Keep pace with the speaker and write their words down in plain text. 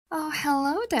Oh,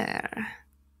 hello there.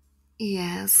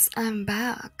 Yes, I'm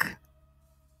back.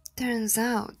 Turns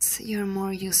out you're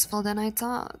more useful than I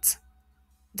thought.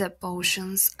 The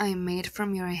potions I made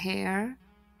from your hair?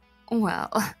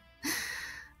 Well,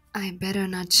 I better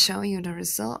not show you the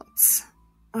results,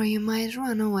 or you might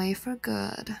run away for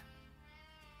good.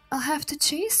 I'll have to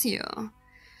chase you,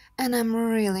 and I'm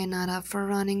really not up for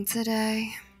running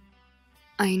today.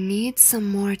 I need some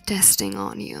more testing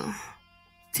on you.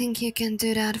 Think you can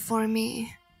do that for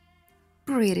me?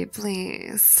 Pretty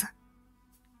please.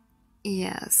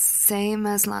 Yes, same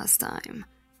as last time.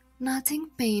 Nothing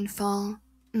painful,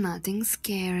 nothing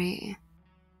scary.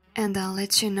 And I'll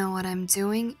let you know what I'm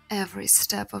doing every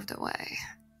step of the way.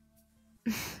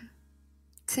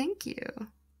 Thank you.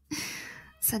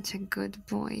 Such a good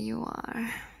boy you are.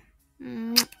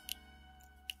 Mwah.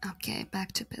 Okay,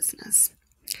 back to business.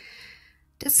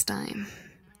 This time,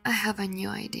 I have a new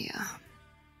idea.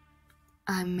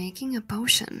 I'm making a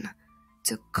potion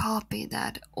to copy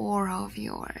that aura of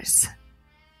yours.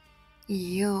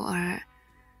 You are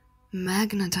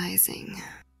magnetizing.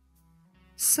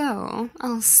 So,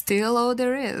 I'll steal all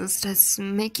there is that's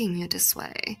making you this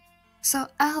way. So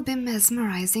I'll be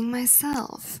mesmerizing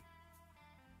myself.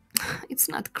 It's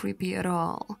not creepy at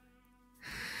all.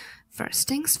 First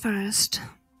things first,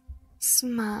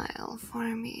 smile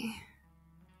for me.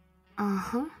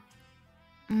 Uh-huh.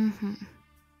 Mm-hmm.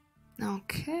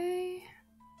 Okay.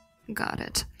 Got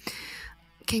it.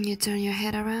 Can you turn your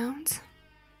head around?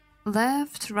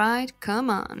 Left, right, come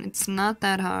on, it's not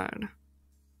that hard.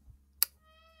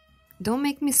 Don't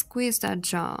make me squeeze that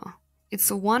jaw.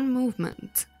 It's one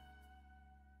movement.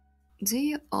 Do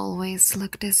you always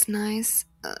look this nice,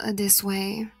 this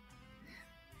way?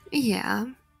 Yeah.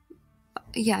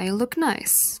 Yeah, you look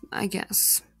nice, I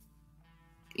guess.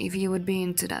 If you would be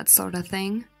into that sort of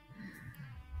thing.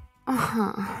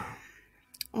 Uh-huh.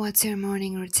 What's your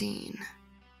morning routine?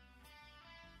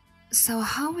 So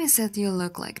how is it you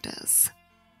look like this?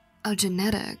 Oh,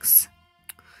 genetics.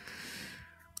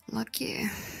 Lucky.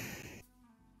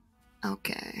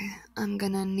 Okay, I'm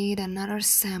gonna need another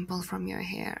sample from your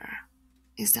hair.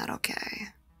 Is that okay?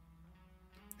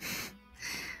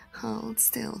 Hold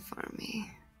still for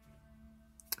me.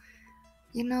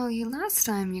 You know, last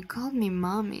time you called me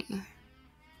mommy.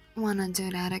 Wanna do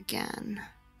that again?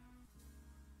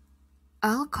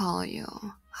 I'll call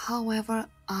you however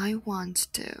I want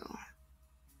to.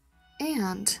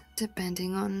 And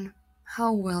depending on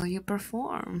how well you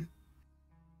perform.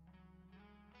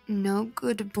 No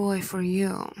good boy for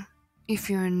you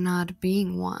if you're not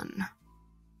being one.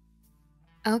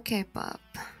 Okay, pup.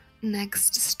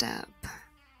 Next step.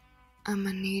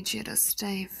 I'ma need you to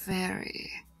stay very,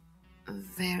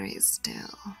 very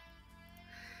still.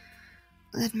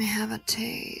 Let me have a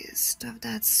taste of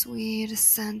that sweet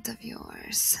scent of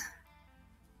yours.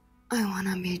 I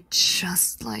wanna be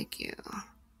just like you.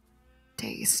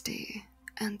 Tasty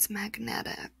and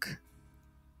magnetic.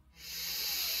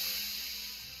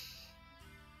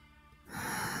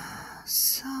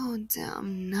 So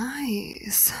damn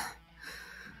nice.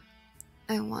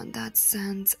 I want that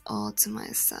scent all to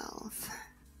myself.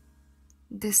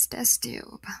 This test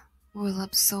tube will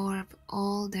absorb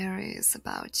all there is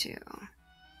about you.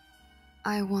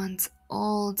 I want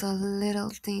all the little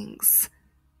things,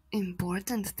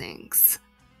 important things,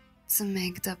 to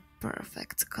make the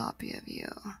perfect copy of you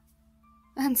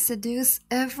and seduce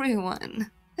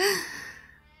everyone.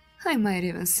 I might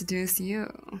even seduce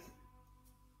you.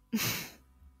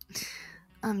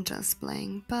 I'm just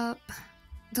playing, pup.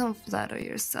 Don't flatter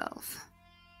yourself.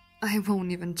 I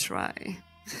won't even try.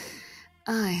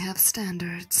 I have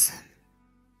standards.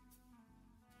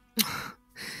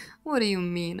 What do you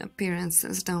mean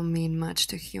appearances don't mean much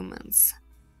to humans?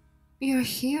 You're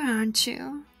here, aren't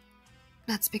you?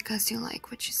 That's because you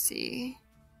like what you see.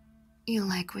 You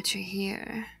like what you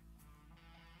hear.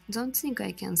 Don't think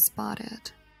I can spot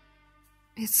it.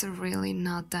 It's really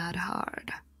not that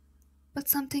hard. But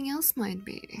something else might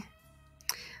be.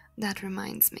 That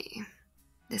reminds me.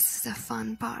 This is the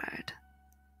fun part.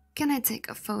 Can I take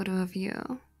a photo of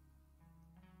you?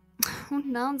 Oh,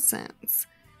 nonsense.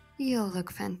 You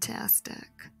look fantastic.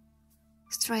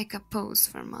 Strike a pose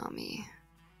for mommy.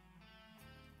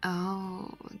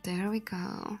 Oh, there we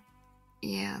go.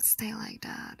 Yeah, stay like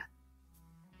that.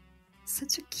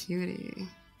 Such a cutie.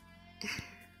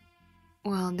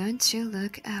 Well, don't you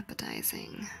look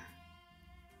appetizing?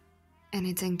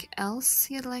 Anything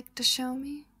else you'd like to show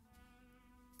me?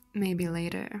 Maybe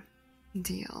later.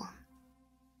 Deal.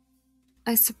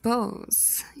 I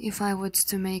suppose if I were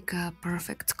to make a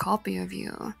perfect copy of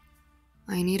you,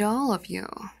 I need all of you.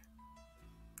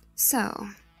 So,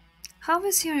 How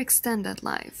is your extended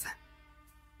life?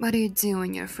 What do you do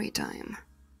in your free time?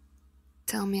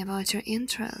 Tell me about your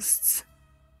interests.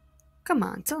 Come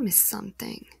on, tell me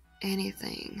something.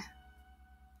 Anything.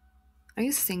 Are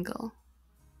you single?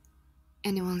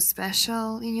 Anyone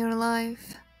special in your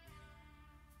life?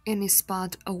 Any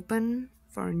spot open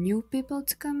for new people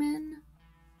to come in?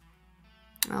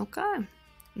 Okay,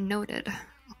 noted.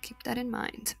 I'll keep that in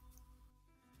mind.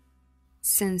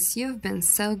 Since you've been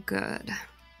so good,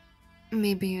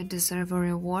 maybe you deserve a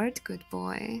reward, good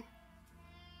boy.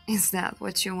 Is that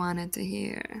what you wanted to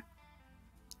hear?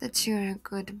 That you're a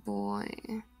good boy.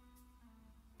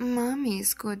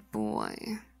 Mommy's good boy.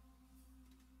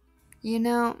 You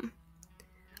know,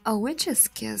 a witch's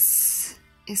kiss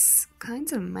is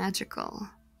kind of magical.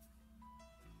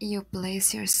 You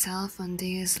place yourself on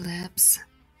these lips,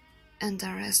 and the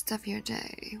rest of your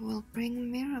day will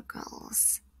bring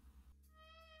miracles.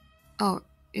 Oh,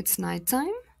 it's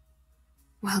nighttime?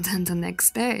 Well, then the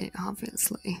next day,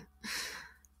 obviously.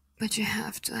 But you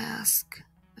have to ask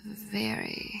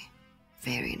very,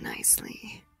 very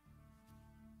nicely.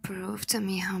 Prove to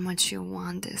me how much you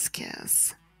want this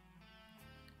kiss.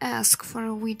 Ask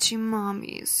for witchy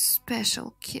mommy's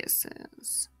special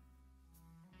kisses.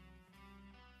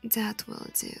 That will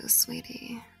do,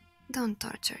 sweetie. Don't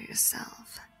torture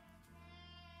yourself.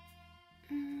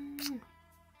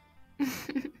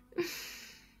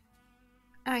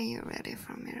 Are you ready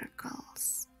for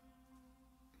miracles?